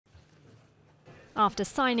After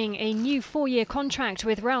signing a new 4-year contract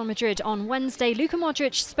with Real Madrid on Wednesday, Luka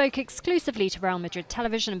Modric spoke exclusively to Real Madrid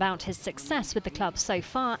television about his success with the club so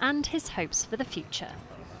far and his hopes for the future.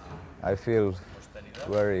 I feel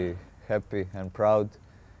very happy and proud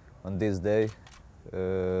on this day.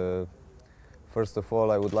 First of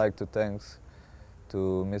all, I would like to thank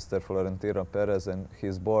to Mr. Florentino Perez and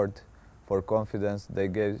his board for confidence they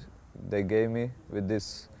gave me with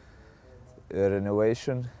this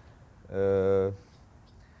renovation.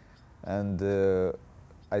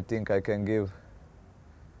 I think I can give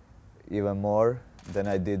even more than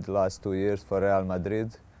I did the last 2 years for Real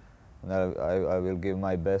Madrid, and I will give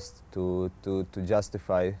my best to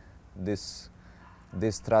justify this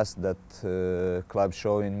trust that club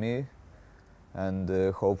show in me, and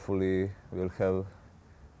hopefully we'll have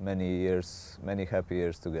many happy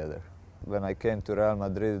years together. When I came to Real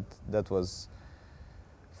Madrid, that was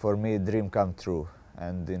for me a dream come true,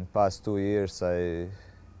 and in past 2 years it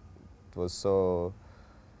was so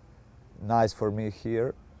nice for me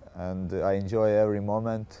here, and I enjoy every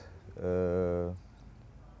moment.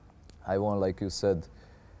 I won, like you said,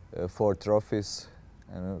 4 trophies,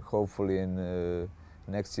 and hopefully in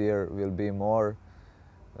next year will be more.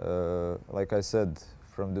 Like I said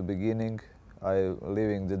from the beginning, I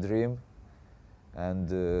living the dream,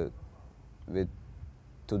 and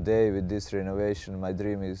today with this renovation, my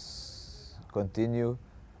dream is continue.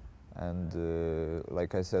 And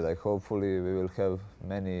like I said, hopefully we will have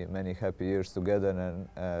many happy years together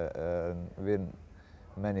and win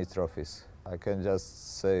many trophies. I can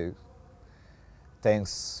just say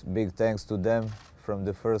big thanks to them. From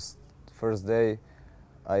the first day,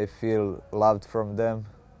 I feel loved from them,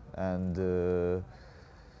 and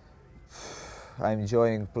I'm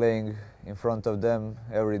enjoying playing in front of them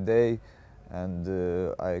every day. And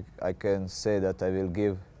I can say that I will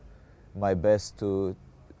give my best to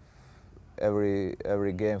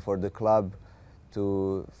every game for the club,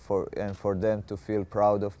 and for them to feel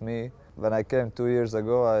proud of me. When I came 2 years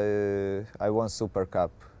ago, I won Super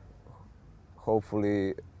Cup.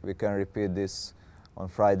 Hopefully we can repeat this on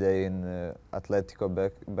Friday in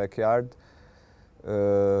Atletico backyard.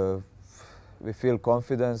 We feel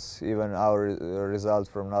confidence. Even our result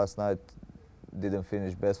from last night didn't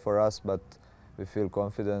finish best for us, but we feel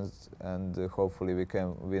confident, and hopefully we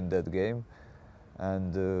can win that game.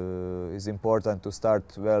 And it's important to start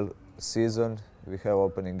well season. We have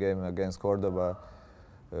opening game against Cordoba.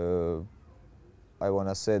 I want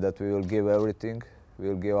to say that we will give everything. We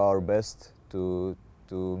will give our best to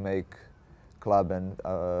make club and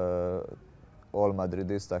all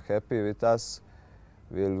Madridistas happy with us.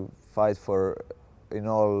 We'll fight for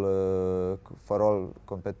all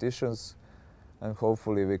competitions, and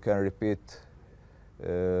hopefully we can repeat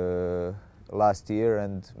last year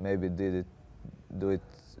and maybe do it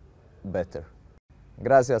better.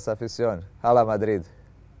 Gracias, afición. Hala Madrid.